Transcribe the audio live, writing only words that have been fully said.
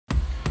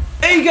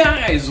Hey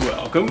guys,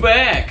 welcome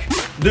back!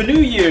 The new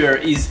year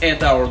is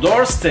at our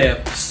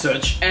doorstep,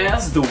 such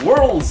as the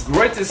world's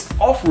greatest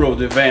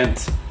off-road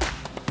event.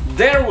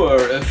 There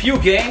were a few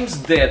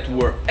games that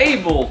were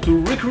able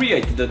to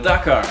recreate the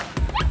Dakar.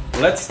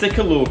 Let's take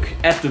a look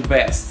at the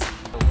best.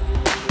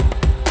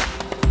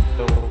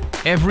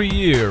 Every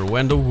year,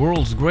 when the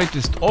world's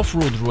greatest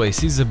off-road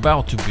race is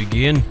about to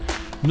begin,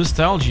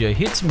 nostalgia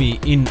hits me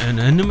in an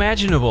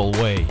unimaginable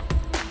way.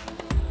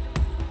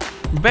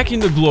 Back in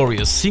the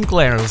glorious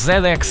Sinclair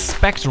ZX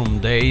Spectrum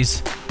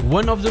days,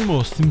 one of the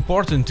most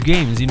important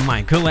games in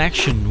my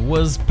collection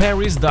was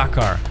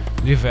Paris-Dakar,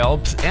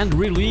 developed and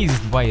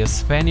released by a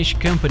Spanish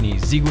company,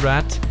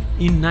 Ziggurat,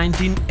 in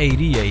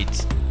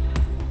 1988.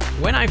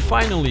 When I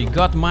finally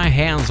got my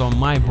hands on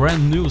my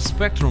brand new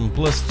Spectrum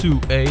Plus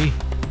 2A,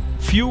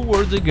 few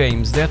were the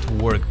games that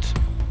worked.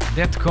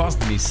 That caused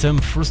me some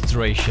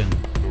frustration.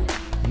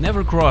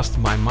 Never crossed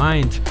my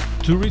mind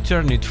to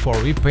return it for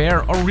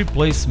repair or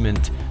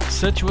replacement,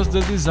 such was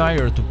the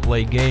desire to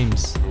play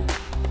games.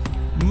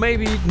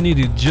 Maybe it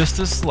needed just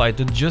a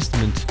slight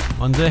adjustment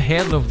on the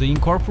head of the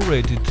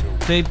incorporated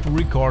tape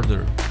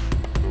recorder.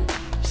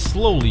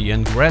 Slowly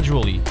and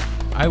gradually,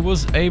 I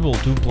was able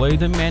to play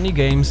the many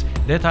games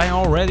that I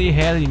already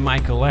had in my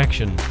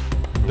collection,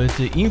 but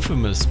the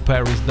infamous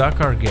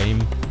Paris-Dakar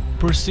game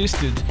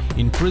persisted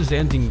in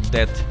presenting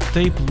that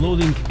tape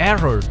loading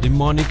error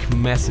demonic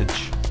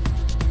message.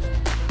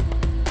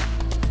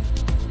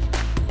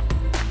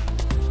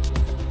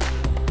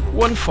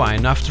 One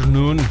fine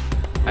afternoon,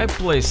 I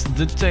placed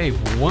the tape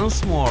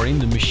once more in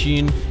the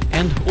machine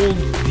and held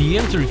the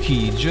enter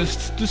key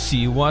just to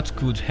see what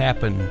could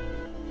happen.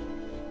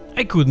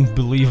 I couldn't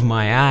believe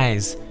my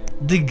eyes.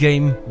 The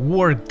game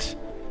worked.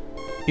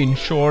 In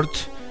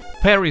short,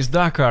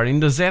 Paris-Dakar in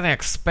the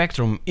ZX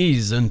Spectrum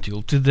is,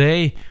 until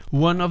today,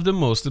 one of the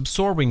most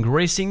absorbing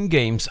racing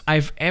games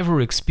I've ever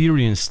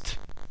experienced.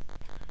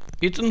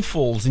 It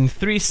unfolds in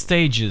 3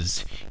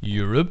 stages: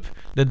 Europe,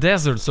 the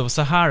deserts of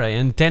Sahara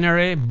and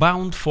Tenerife,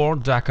 bound for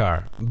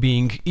Dakar,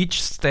 being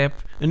each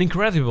step an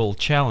incredible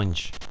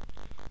challenge.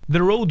 The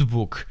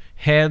roadbook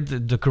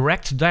had the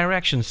correct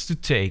directions to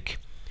take: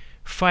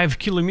 5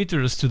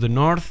 kilometers to the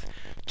north,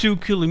 2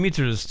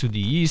 kilometers to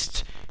the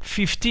east,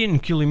 15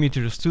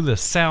 kilometers to the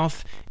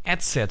south,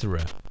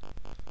 etc.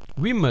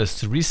 We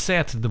must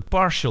reset the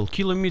partial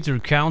kilometer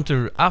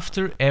counter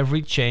after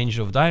every change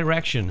of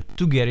direction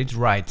to get it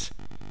right.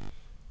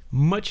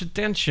 Much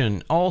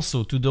attention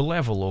also to the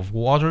level of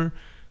water,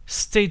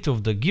 state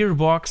of the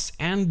gearbox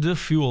and the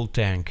fuel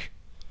tank.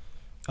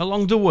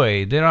 Along the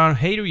way there are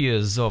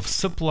areas of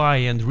supply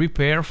and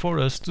repair for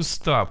us to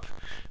stop,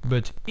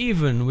 but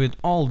even with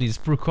all these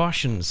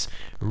precautions,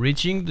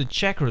 reaching the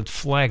checkered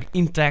flag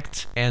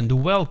intact and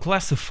well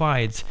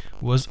classified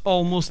was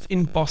almost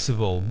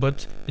impossible,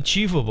 but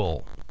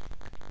achievable.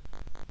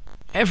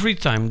 Every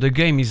time the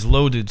game is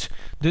loaded,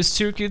 the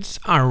circuits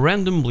are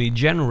randomly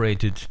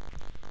generated.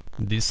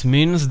 This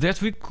means that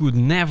we could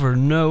never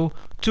know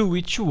to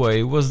which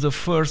way was the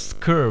first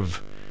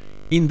curve.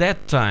 In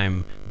that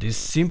time, this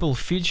simple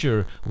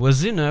feature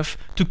was enough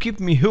to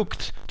keep me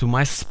hooked to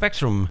my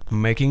Spectrum,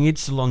 making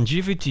its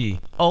longevity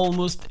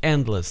almost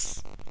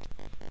endless.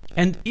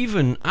 And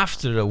even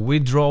after a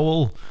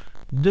withdrawal,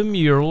 the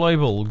mere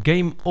label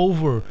 "Game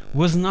Over"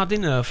 was not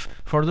enough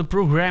for the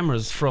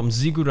programmers from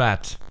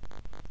Ziggurat.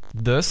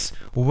 Thus,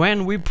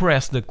 when we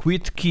press the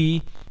quit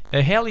key,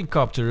 a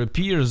helicopter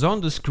appears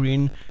on the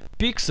screen,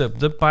 picks up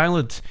the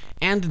pilot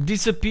and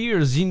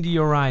disappears in the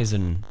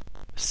horizon.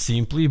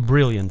 Simply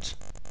brilliant.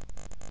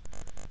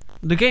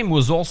 The game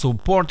was also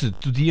ported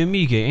to the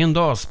Amiga and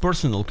DOS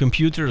personal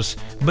computers,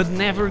 but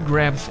never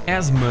grabbed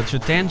as much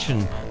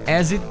attention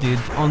as it did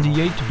on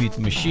the 8-bit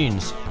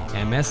machines,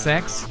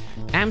 MSX,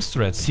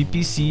 Amstrad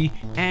CPC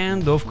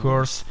and, of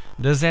course,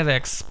 the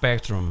ZX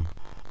Spectrum.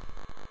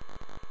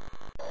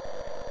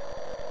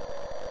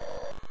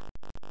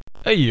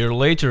 A year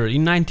later,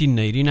 in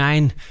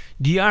 1989,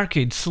 the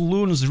arcade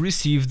saloons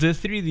received a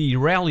 3D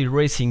rally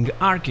racing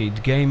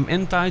arcade game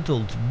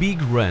entitled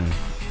Big Run,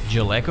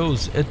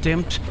 Jaleco's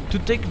attempt to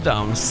take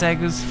down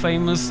Sega's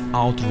famous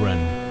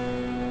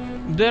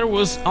Outrun. There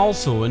was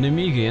also an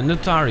Amiga and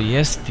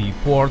Atari ST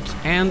port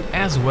and,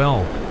 as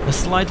well, a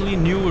slightly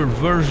newer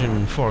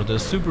version for the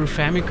Super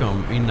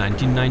Famicom in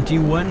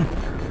 1991,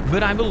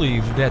 but I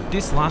believe that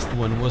this last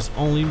one was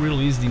only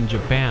released in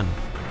Japan.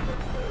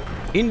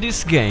 In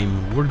this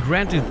game, we're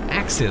granted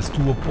access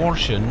to a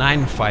Porsche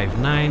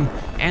 959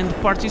 and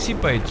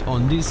participate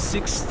on this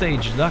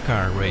 6-stage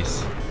Dakar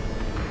race.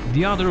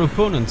 The other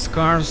opponent's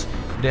cars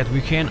that we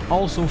can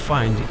also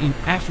find in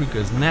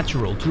Africa's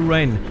natural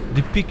terrain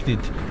depicted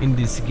in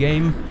this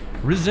game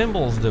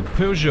resembles the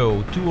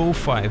Peugeot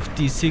 205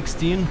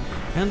 T16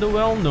 and the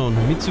well-known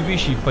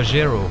Mitsubishi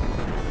Pajero.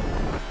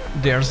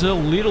 There's a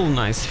little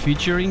nice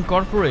feature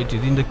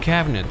incorporated in the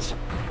cabinet: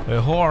 a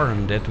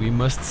horn that we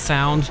must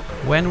sound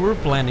when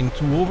we're planning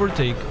to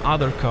overtake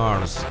other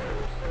cars.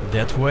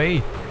 That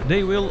way,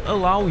 they will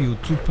allow you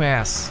to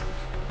pass.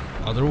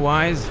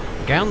 Otherwise,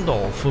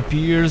 Gandalf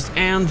appears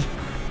and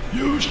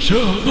You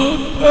shall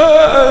not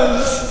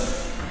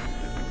pass!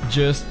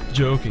 Just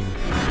joking.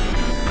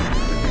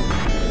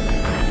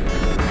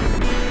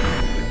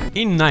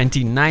 In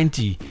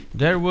 1990,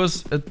 there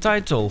was a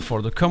title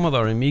for the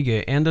Commodore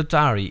Amiga and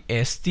Atari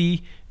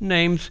ST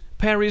named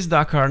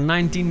Paris-Dakar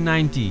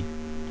 1990.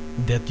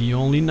 That the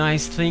only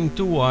nice thing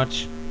to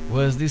watch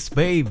was this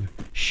babe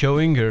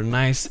showing her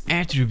nice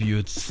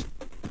attributes.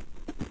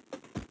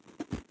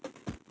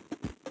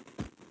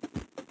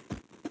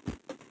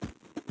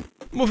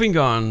 Moving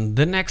on,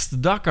 the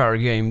next Dakar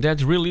game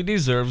that really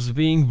deserves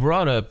being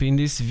brought up in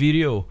this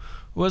video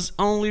was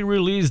only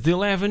released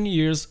 11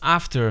 years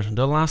after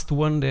the last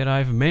one that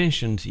I've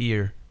mentioned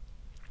here.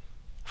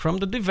 From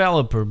the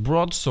developer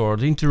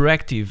Broadsword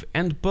Interactive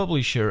and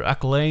publisher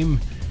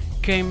Acclaim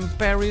came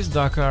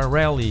Paris-Dakar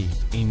Rally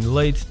in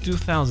late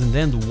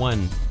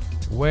 2001,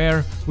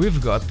 where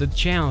we've got the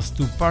chance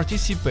to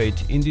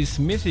participate in this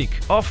mythic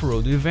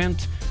off-road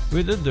event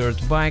with a dirt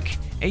bike,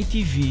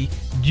 ATV,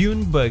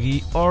 dune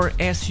buggy or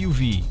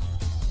SUV.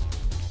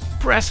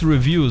 Press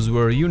reviews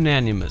were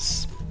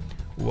unanimous.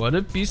 What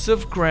a piece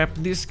of crap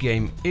this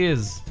game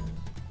is.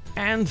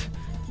 And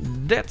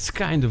that's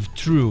kind of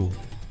true.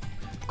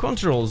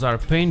 Controls are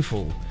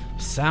painful,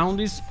 sound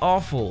is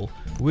awful,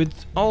 with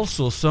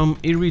also some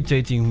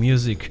irritating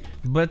music,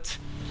 but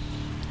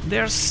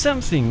there's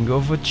something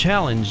of a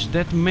challenge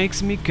that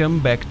makes me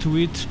come back to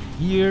it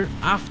year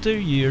after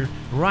year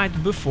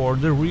right before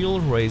the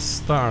real race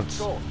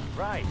starts.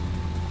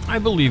 I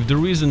believe the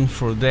reason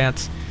for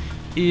that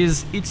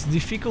is its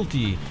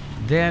difficulty.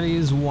 That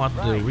is what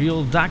the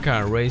real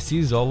Dakar race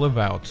is all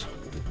about.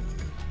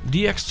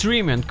 The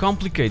extreme and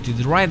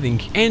complicated riding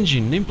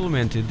engine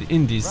implemented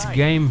in this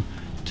game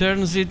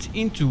turns it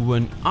into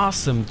an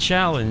awesome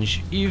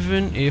challenge,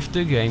 even if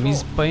the game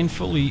is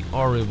painfully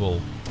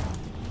horrible.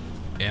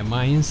 Am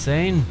I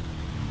insane?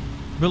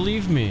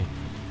 Believe me,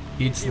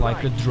 it's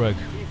like a drug.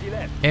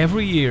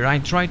 Every year I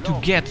try to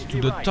get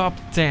to the top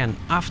 10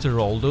 after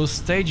all those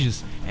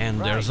stages, and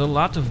there's a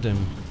lot of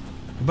them.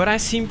 But I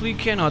simply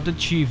cannot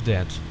achieve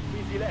that.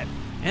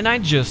 And I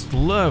just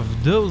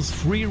love those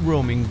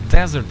free-roaming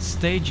desert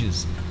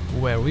stages,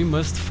 where we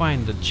must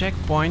find the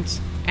checkpoints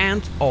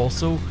and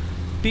also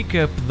pick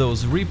up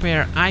those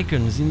repair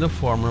icons in the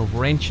form of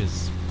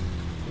wrenches.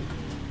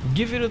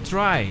 Give it a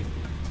try,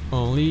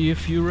 only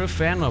if you're a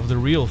fan of the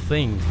real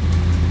thing.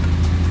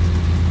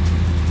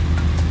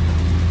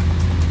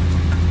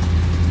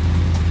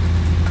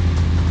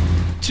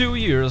 Two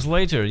years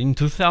later, in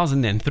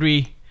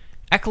 2003,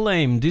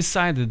 Acclaim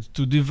decided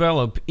to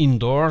develop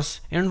indoors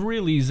and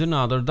release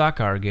another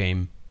Dakar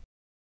game.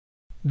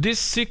 This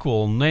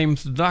sequel,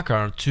 named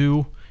Dakar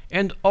 2,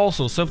 and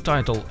also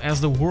subtitled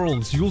as the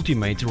world's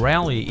ultimate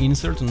rally in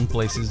certain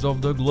places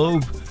of the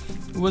globe,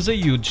 was a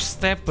huge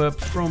step up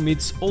from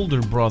its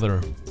older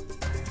brother.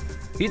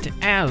 It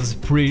has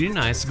pretty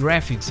nice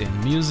graphics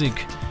and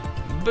music,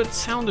 but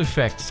sound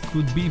effects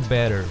could be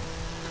better.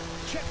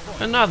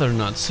 Another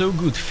not so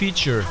good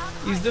feature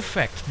is the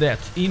fact that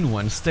in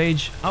one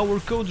stage our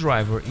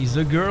co-driver is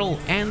a girl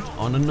and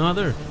on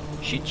another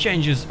she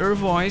changes her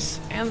voice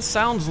and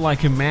sounds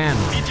like a man.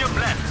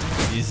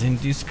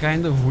 Isn't this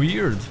kind of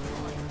weird?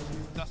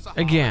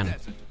 Again,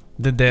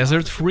 the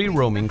desert free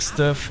roaming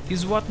stuff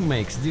is what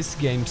makes this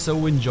game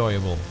so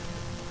enjoyable.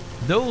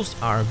 Those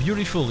are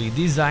beautifully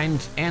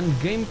designed and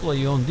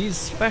gameplay on these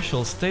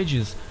special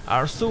stages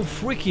are so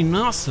freaking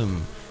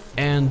awesome.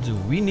 And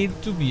we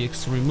need to be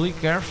extremely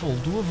careful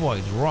to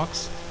avoid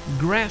rocks,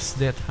 grass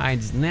that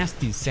hides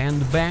nasty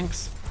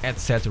sandbanks,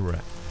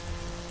 etc.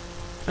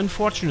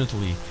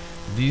 Unfortunately,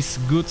 this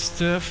good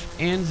stuff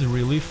ends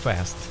really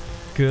fast,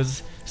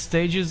 cause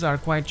stages are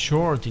quite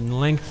short in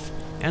length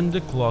and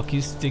the clock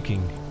is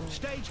ticking.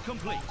 Stage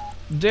complete.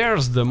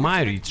 There's the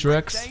mighty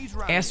trucks,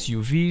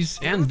 SUVs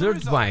and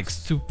dirt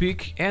bikes to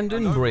pick and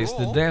embrace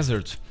the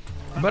desert,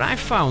 but I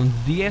found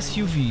the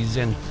SUVs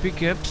and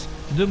pickups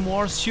the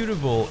more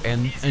suitable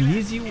and an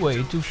easy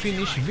way to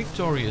finish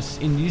victorious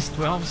in this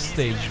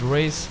 12-stage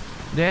race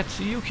that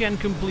you can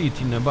complete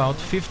in about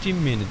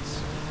 15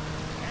 minutes.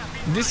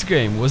 This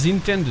game was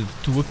intended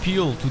to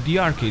appeal to the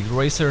arcade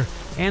racer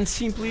and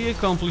simply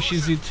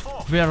accomplishes it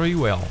very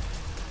well.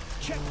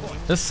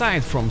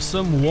 Aside from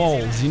some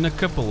walls in a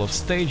couple of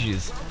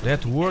stages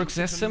that works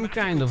as some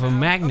kind of a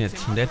magnet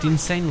that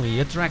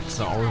insanely attracts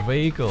our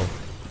vehicle,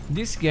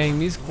 this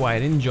game is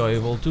quite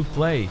enjoyable to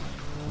play,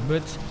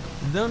 but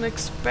don't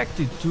expect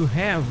it to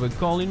have a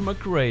Colin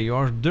McRae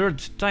or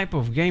Dirt type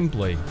of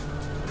gameplay.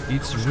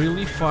 It's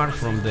really far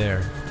from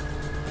there.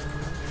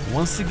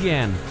 Once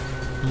again,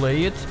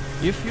 play it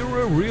if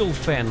you're a real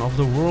fan of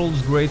the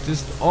world's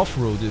greatest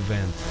off-road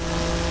event.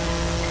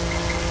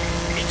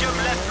 Medium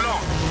left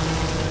flank.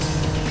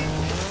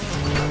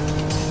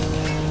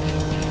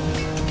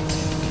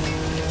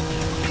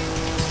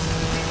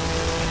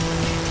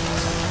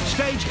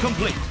 Stage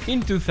complete.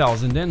 In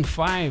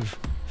 2005,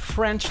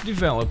 French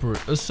developer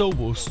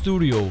Asobo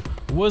Studio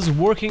was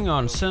working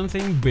on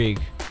something big,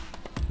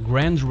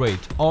 Raid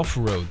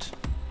OffRoad.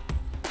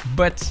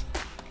 But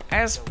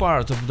as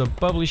part of the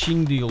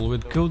publishing deal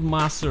with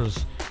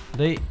Codemasters,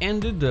 they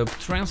ended up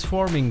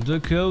transforming the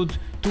code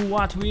to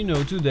what we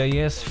know today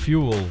as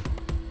Fuel.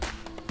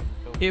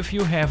 If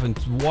you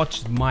haven't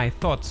watched my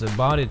thoughts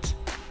about it,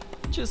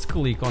 just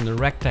click on the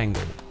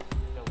rectangle.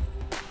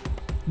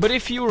 But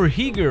if you're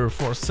eager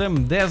for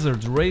some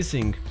desert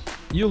racing,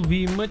 you'll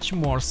be much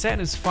more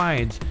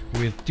satisfied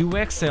with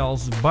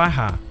 2XL's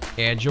Baja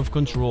Edge of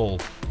Control,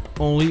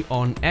 only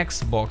on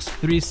Xbox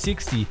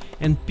 360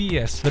 and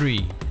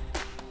PS3.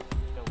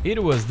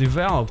 It was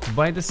developed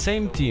by the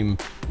same team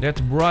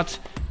that brought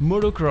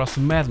Motocross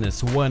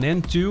Madness 1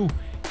 and 2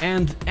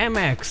 and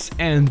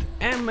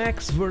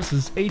MX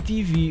vs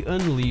ATV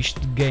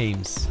Unleashed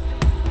games.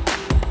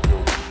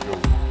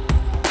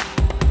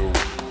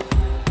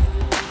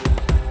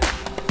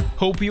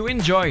 Hope you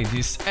enjoyed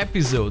this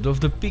episode of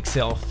the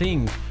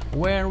PixelThing,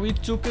 where we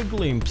took a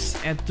glimpse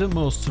at the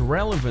most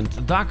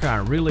relevant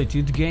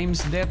Dakar-related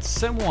games that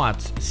somewhat,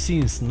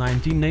 since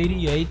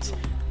 1988,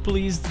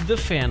 pleased the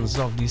fans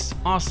of this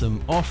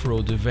awesome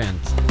off-road event.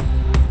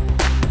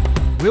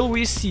 Will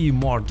we see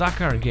more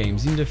Dakar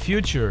games in the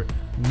future,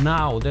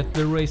 now that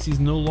the race is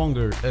no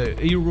longer a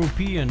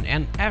European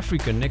and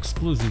African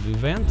exclusive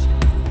event?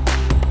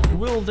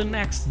 Will the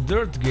next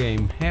dirt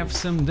game have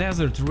some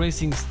desert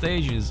racing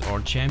stages or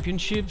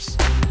championships?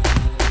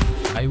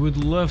 I would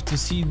love to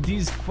see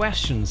these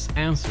questions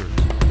answered.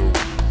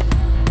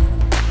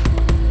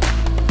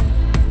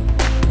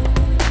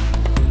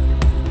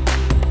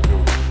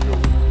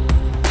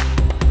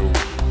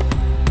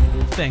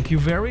 Thank you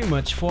very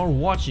much for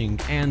watching,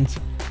 and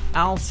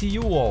I'll see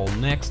you all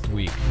next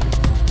week.